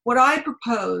 What I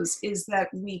propose is that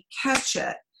we catch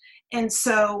it. And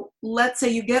so let's say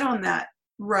you get on that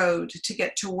road to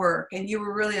get to work and you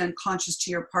were really unconscious to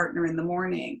your partner in the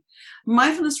morning.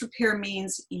 Mindfulness repair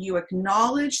means you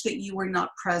acknowledge that you were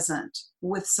not present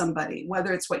with somebody,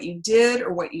 whether it's what you did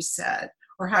or what you said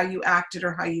or how you acted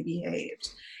or how you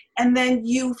behaved. And then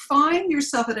you find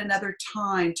yourself at another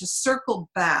time to circle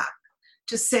back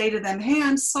to say to them, hey,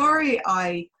 I'm sorry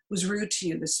I was rude to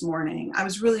you this morning. I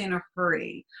was really in a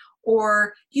hurry.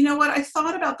 Or, you know what, I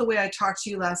thought about the way I talked to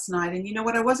you last night and you know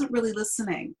what, I wasn't really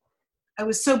listening. I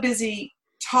was so busy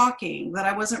talking that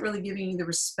I wasn't really giving you the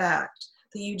respect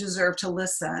that you deserve to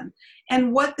listen.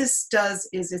 And what this does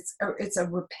is it's a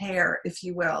repair, if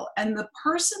you will. And the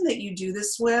person that you do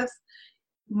this with,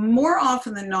 more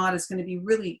often than not, is going to be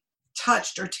really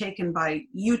touched or taken by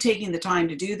you taking the time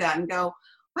to do that and go,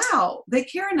 wow, they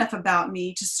care enough about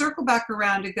me to circle back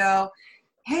around to go,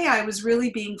 hey, I was really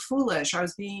being foolish, I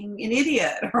was being an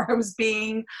idiot, or I was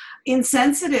being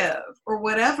insensitive, or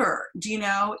whatever.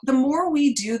 The more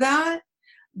we do that,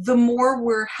 the more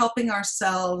we're helping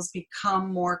ourselves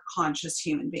become more conscious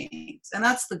human beings. And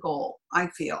that's the goal, I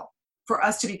feel, for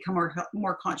us to become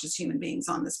more conscious human beings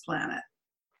on this planet.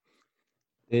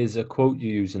 There's a quote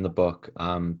you use in the book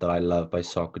that I love by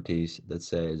Socrates that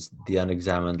says, the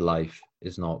unexamined life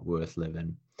is not worth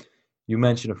living. You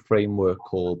mentioned a framework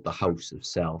called the House of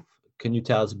Self. Can you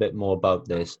tell us a bit more about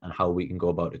this and how we can go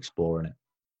about exploring it?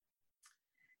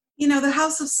 The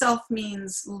House of Self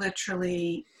means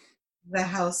literally the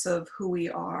house of who we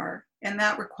are. And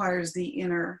that requires the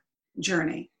inner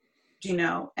journey,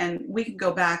 and we can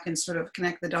go back and sort of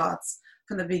connect the dots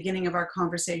from the beginning of our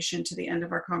conversation to the end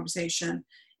of our conversation.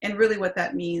 And really what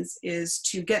that means is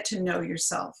to get to know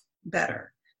yourself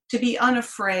better, to be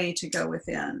unafraid to go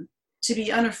within, to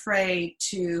be unafraid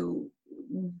to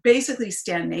basically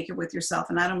stand naked with yourself.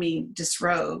 And I don't mean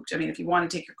disrobed. I mean, if you want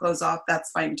to take your clothes off, that's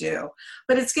fine too.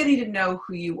 But it's getting to know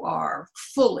who you are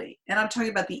fully. And I'm talking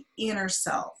about the inner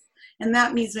self. And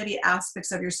that means maybe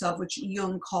aspects of yourself, which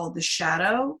Jung called the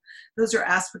shadow. Those are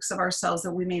aspects of ourselves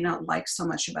that we may not like so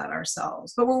much about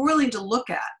ourselves, but we're willing to look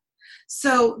at.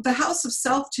 So the House of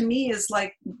Self to me is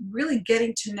like really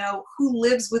getting to know who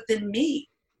lives within me,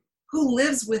 who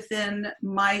lives within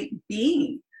my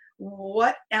being.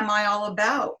 What am I all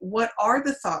about? What are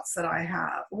the thoughts that I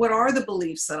have? What are the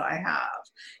beliefs that I have?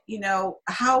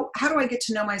 How do I get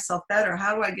to know myself better?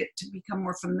 How do I get to become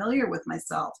more familiar with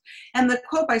myself? And the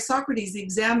quote by Socrates, the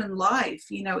examined life,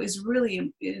 is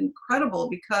really incredible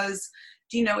because,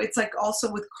 it's like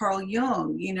also with Carl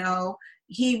Jung,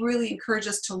 he really encouraged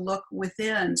us to look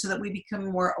within so that we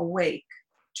become more awake,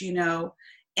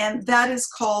 and that is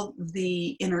called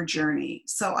the inner journey.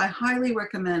 So I highly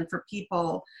recommend for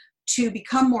people to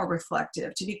become more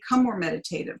reflective, to become more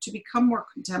meditative, to become more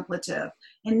contemplative,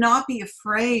 and not be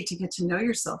afraid to get to know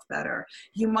yourself better.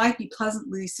 You might be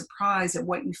pleasantly surprised at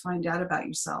what you find out about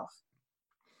yourself.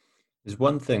 There's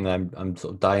one thing that I'm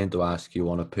sort of dying to ask you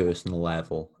on a personal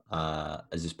level,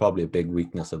 as it's probably a big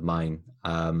weakness of mine.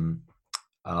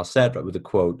 I'll set it with a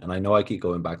quote, and I know I keep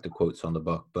going back to quotes on the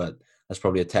book, but that's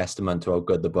probably a testament to how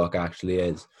good the book actually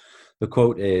is. The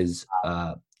quote is,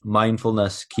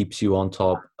 mindfulness keeps you on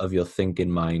top of your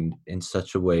thinking mind in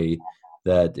such a way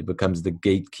that it becomes the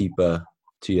gatekeeper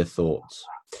to your thoughts.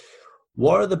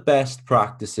 What are the best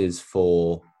practices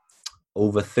for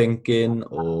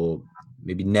overthinking, or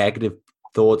maybe negative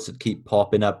thoughts that keep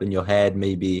popping up in your head,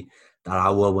 maybe that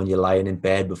hour when you're lying in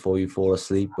bed before you fall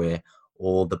asleep where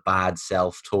all the bad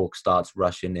self-talk starts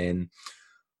rushing in,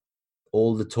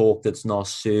 all the talk that's not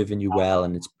serving you well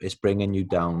and it's bringing you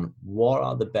down? What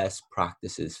are the best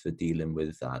practices for dealing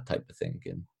with that type of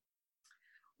thinking?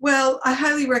 Well, I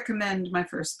highly recommend my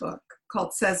first book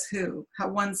called Says Who, How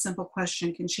One Simple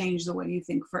Question Can Change the Way You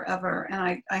Think Forever.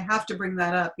 And I have to bring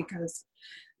that up because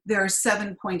there are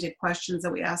 7 pointed questions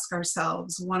that we ask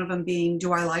ourselves. One of them being,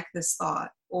 do I like this thought?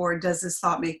 Or does this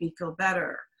thought make me feel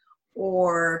better?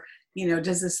 Or,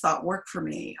 does this thought work for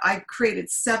me? I created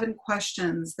 7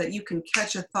 questions that you can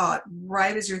catch a thought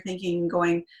right as you're thinking,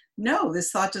 going, no,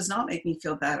 this thought does not make me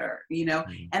feel better, and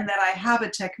that I have a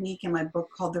technique in my book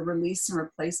called the release and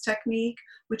replace technique,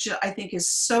 which I think is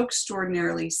so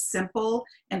extraordinarily simple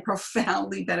and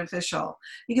profoundly beneficial.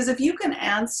 Because if you can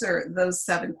answer those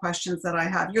 7 questions that I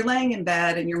have, you're laying in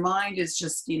bed and your mind is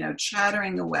just,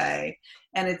 chattering away,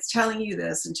 and it's telling you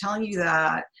this and telling you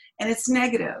that, and it's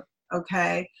negative,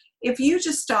 okay? If you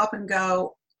just stop and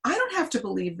go, I don't have to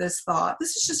believe this thought.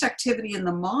 This is just activity in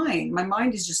the mind. My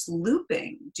mind is just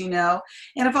looping, And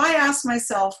if I ask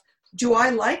myself, do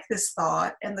I like this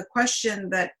thought? And the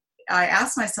question that I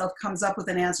ask myself comes up with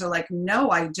an answer like, no,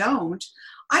 I don't.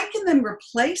 I can then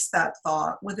replace that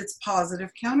thought with its positive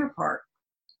counterpart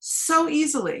so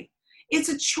easily. It's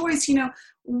a choice.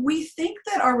 We think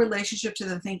that our relationship to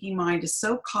the thinking mind is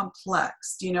so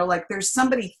complex, like there's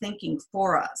somebody thinking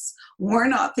for us. We're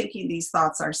not thinking these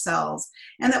thoughts ourselves.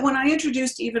 And that when I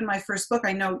introduced even my first book,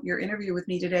 I know your interview with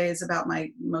me today is about my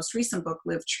most recent book,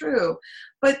 Live True,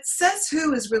 but Says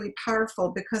Who is really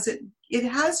powerful because it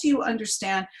has you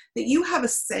understand that you have a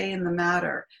say in the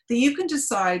matter, that you can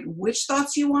decide which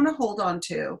thoughts you want to hold on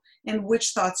to and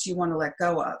which thoughts you want to let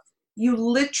go of. You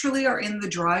literally are in the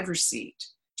driver's seat.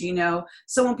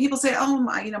 So when people say, oh,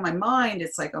 my mind,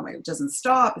 it's like, oh, it doesn't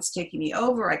stop. It's taking me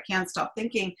over. I can't stop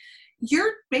thinking.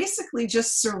 You're basically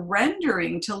just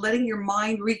surrendering to letting your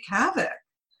mind wreak havoc.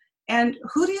 And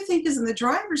who do you think is in the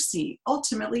driver's seat?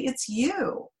 Ultimately, it's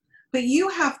you. But you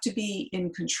have to be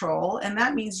in control, and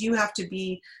that means you have to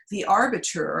be the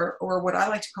arbiter, or what I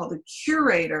like to call the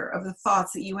curator of the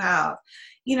thoughts that you have.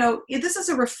 This is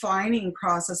a refining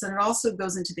process, and it also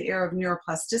goes into the area of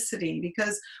neuroplasticity,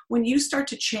 because when you start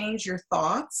to change your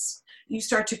thoughts, you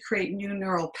start to create new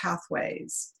neural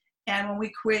pathways. And when we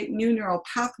create new neural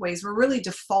pathways, we're really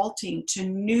defaulting to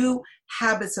new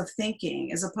habits of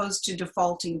thinking as opposed to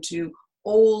defaulting to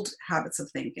old habits of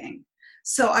thinking.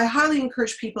 So I highly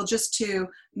encourage people just to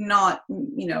not,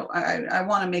 I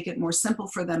want to make it more simple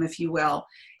for them, if you will,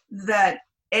 that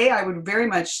I would very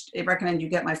much recommend you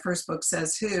get my first book,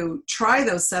 Says Who. Try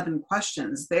those 7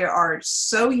 questions. They are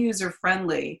so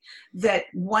user-friendly that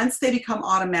once they become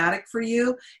automatic for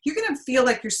you, you're going to feel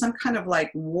like you're some kind of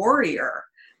like warrior.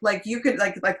 Like you could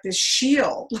like this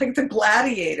shield, like the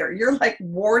gladiator. You're like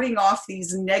warding off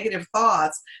these negative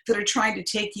thoughts that are trying to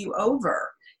take you over.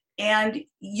 And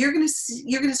you're going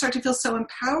to start to feel so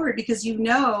empowered because you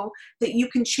know that you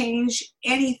can change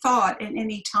any thought at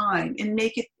any time and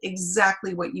make it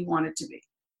exactly what you want it to be.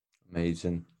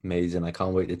 Amazing. I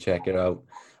can't wait to check it out.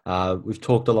 We've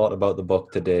talked a lot about the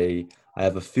book today. I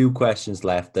have a few questions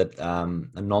left that are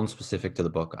non-specific to the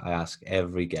book. I ask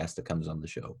every guest that comes on the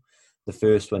show. The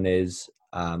first one is,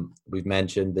 we've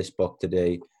mentioned this book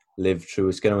today, Live True.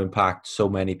 It's going to impact so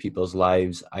many people's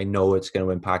lives. I know it's going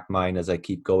to impact mine as I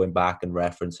keep going back and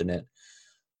referencing it.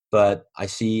 But I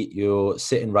see you're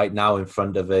sitting right now in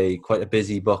front of quite a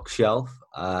busy bookshelf.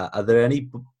 Are there any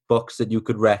books that you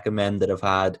could recommend that have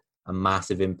had a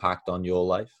massive impact on your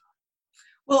life?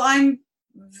 Well, I'm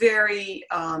very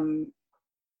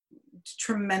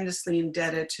tremendously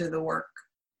indebted to the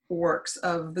works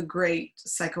of the great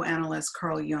psychoanalyst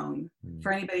Carl Jung.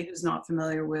 For anybody who's not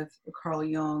familiar with Carl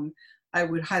Jung, I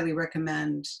would highly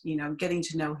recommend, getting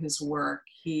to know his work.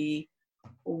 He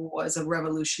was a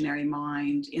revolutionary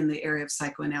mind in the area of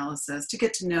psychoanalysis to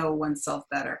get to know oneself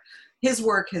better. His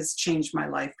work has changed my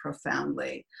life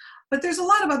profoundly. But there's a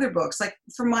lot of other books, like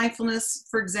for mindfulness,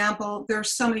 for example, there are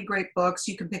so many great books.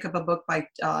 You can pick up a book by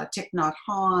Thich Nhat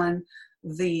Hanh,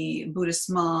 the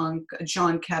Buddhist monk,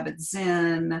 Jon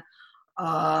Kabat-Zinn.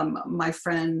 My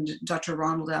friend, Dr.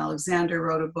 Ronald Alexander,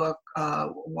 wrote a book,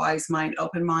 Wise Mind,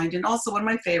 Open Mind, and also one of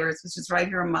my favorites, which is right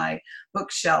here on my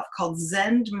bookshelf, called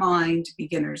Zen Mind,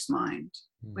 Beginner's Mind,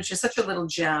 which is such a little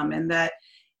gem in that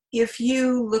if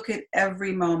you look at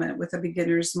every moment with a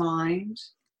beginner's mind,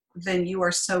 then you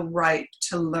are so ripe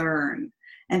to learn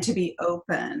and to be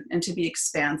open and to be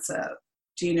expansive.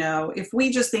 Do you know, if we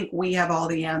just think we have all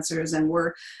the answers and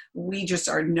we just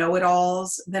are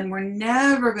know-it-alls, then we're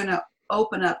never going to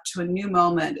open up to a new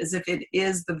moment as if it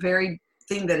is the very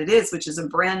thing that it is, which is a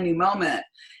brand new moment.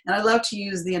 And I love to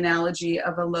use the analogy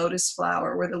of a lotus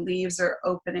flower where the leaves are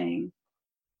opening,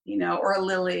 you know, or a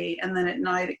lily, and then at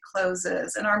night it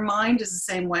closes. And our mind is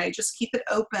the same way. Just keep it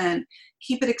open,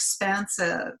 keep it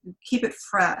expansive, keep it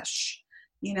fresh,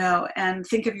 you know, and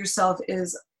think of yourself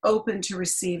as open to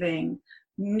receiving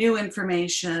new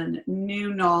information,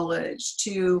 new knowledge,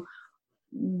 to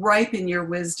ripen your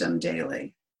wisdom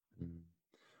daily.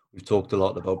 We've talked a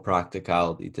lot about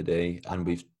practicality today, and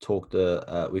we've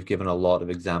given a lot of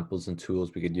examples and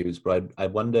tools we could use, but I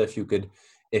wonder if you could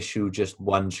issue just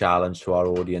one challenge to our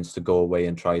audience to go away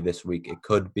and try this week. It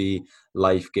could be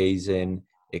life gazing,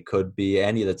 it could be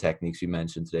any of the techniques you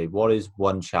mentioned today. What is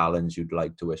one challenge you'd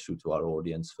like to issue to our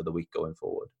audience for the week going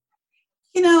forward?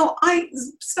 You know,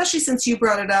 especially since you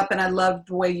brought it up and I loved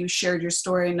the way you shared your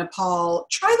story in Nepal,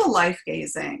 try the life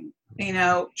gazing, you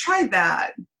know, try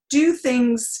that. Do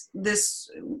things this,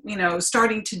 you know,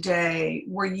 starting today,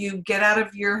 where you get out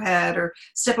of your head or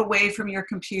step away from your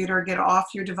computer, get off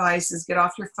your devices, get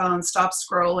off your phone, stop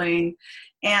scrolling,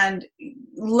 and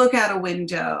look out a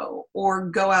window or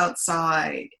go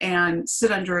outside and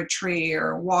sit under a tree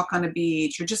or walk on a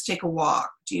beach or just take a walk,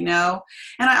 do you know?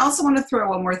 And I also want to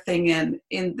throw one more thing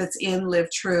in that's in Live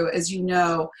True. As you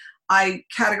know, I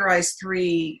categorize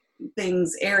 3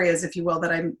 areas, if you will,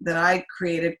 that I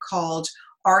created called,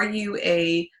 are you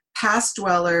a past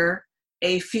dweller,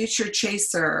 a future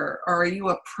chaser, or are you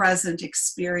a present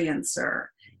experiencer?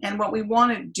 And what we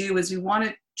want to do is we want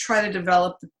to try to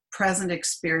develop the present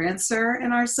experiencer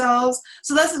in ourselves.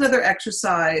 So that's another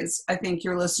exercise I think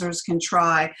your listeners can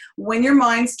try. When your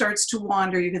mind starts to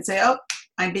wander, you can say, oh,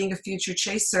 I'm being a future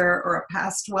chaser or a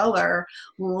past dweller.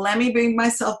 Let me bring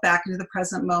myself back into the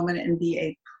present moment and be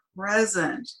a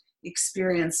present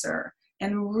experiencer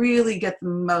and really get the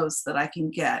most that I can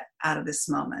get out of this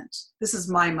moment. This is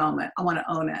my moment. I want to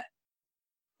own it.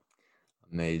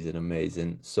 Amazing,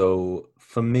 amazing. So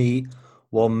for me,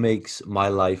 what makes my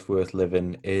life worth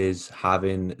living is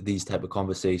having these type of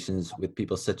conversations with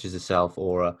people such as yourself,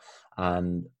 Aura,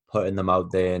 and putting them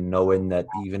out there, knowing that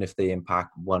even if they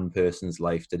impact one person's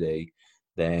life today,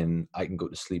 then I can go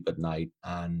to sleep at night,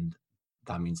 and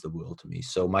that means the world to me.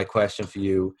 So my question for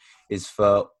you is,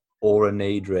 for Aura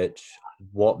Nadrich,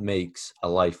 what makes a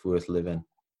life worth living?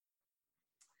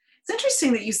 It's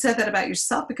interesting that you said that about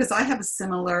yourself, because I have a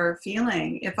similar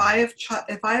feeling. If I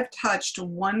have touched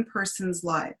one person's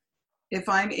life, if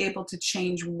I'm able to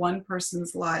change one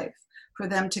person's life, for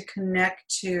them to connect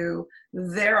to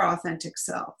their authentic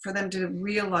self, for them to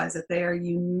realize that they are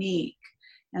unique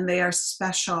and they are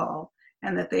special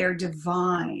and that they are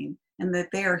divine and that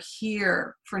they are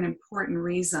here for an important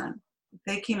reason.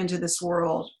 They came into this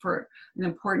world for an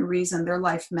important reason. Their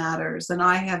life matters. Then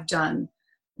I have done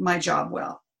my job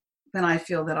well. Then I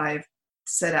feel that I've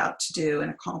set out to do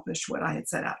and accomplish what I had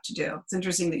set out to do. It's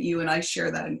interesting that you and I share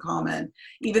that in common.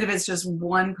 Even if it's just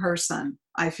one person,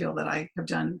 I feel that I have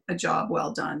done a job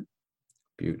well done.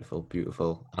 Beautiful,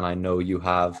 beautiful. And I know you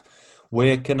have.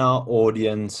 Where can our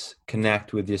audience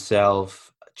connect with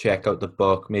yourself, check out the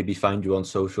book, maybe find you on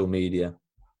social media?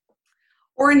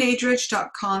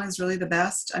 auranadrich.com is really the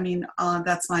best. I mean,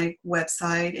 that's my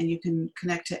website, and you can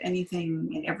connect to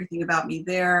anything and everything about me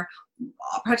there.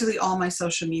 Practically all my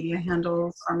social media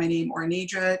handles are my name, Aura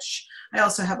Nadrich. I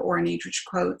also have Aura Nadrich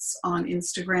quotes on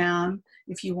Instagram.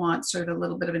 If you want sort of a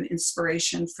little bit of an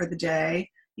inspiration for the day,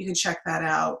 you can check that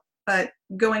out. But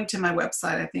going to my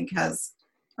website, I think, has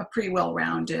a pretty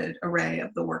well-rounded array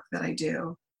of the work that I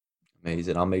do.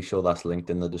 Amazing. I'll make sure that's linked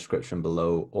in the description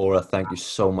below. Aura, thank you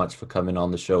so much for coming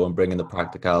on the show and bringing the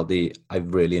practicality.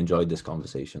 I've really enjoyed this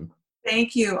conversation.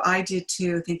 Thank you. I did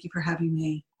too. Thank you for having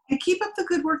me. And keep up the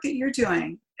good work that you're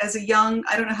doing. As a young,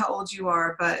 I don't know how old you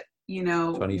are, but, you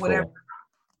know, 24. Whatever.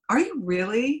 Are you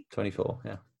really? 24,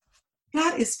 yeah.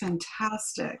 That is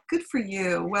fantastic. Good for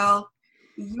you. Well,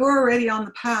 you're already on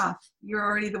the path. You're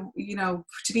already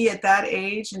to be at that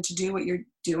age and to do what you're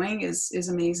doing is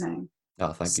amazing.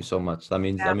 Oh, thank you so much. That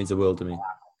means the world to me.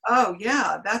 Oh,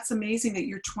 yeah. That's amazing that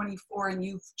you're 24 and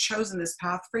you've chosen this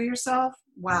path for yourself.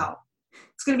 Wow.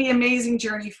 It's going to be an amazing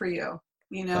journey for you.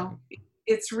 You know,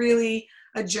 it's really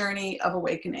a journey of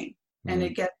awakening, and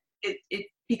it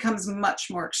becomes much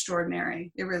more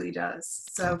extraordinary. It really does.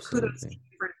 So Absolutely. Kudos to you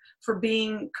for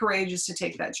being courageous to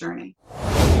take that journey.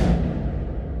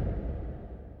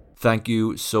 Thank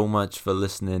you so much for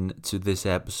listening to this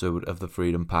episode of the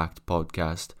Freedom Pact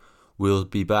podcast. We'll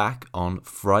be back on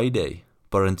Friday,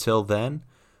 but until then,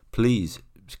 please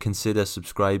consider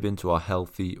subscribing to our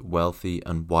Healthy, Wealthy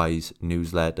and Wise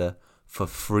newsletter for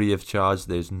free of charge.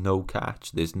 There's no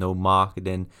catch, there's no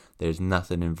marketing, there's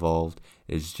nothing involved.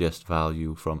 It's just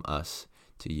value from us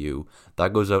to you.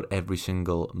 That goes out every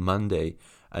single Monday,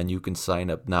 and you can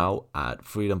sign up now at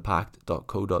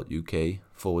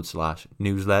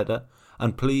freedompact.co.uk/newsletter.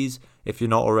 And please, if you're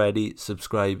not already,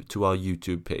 subscribe to our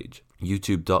YouTube page,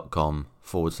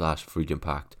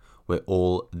 youtube.com/freedompact, where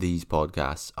all these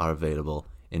podcasts are available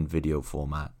in video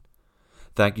format.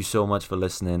 Thank you so much for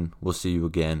listening. We'll see you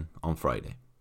again on Friday.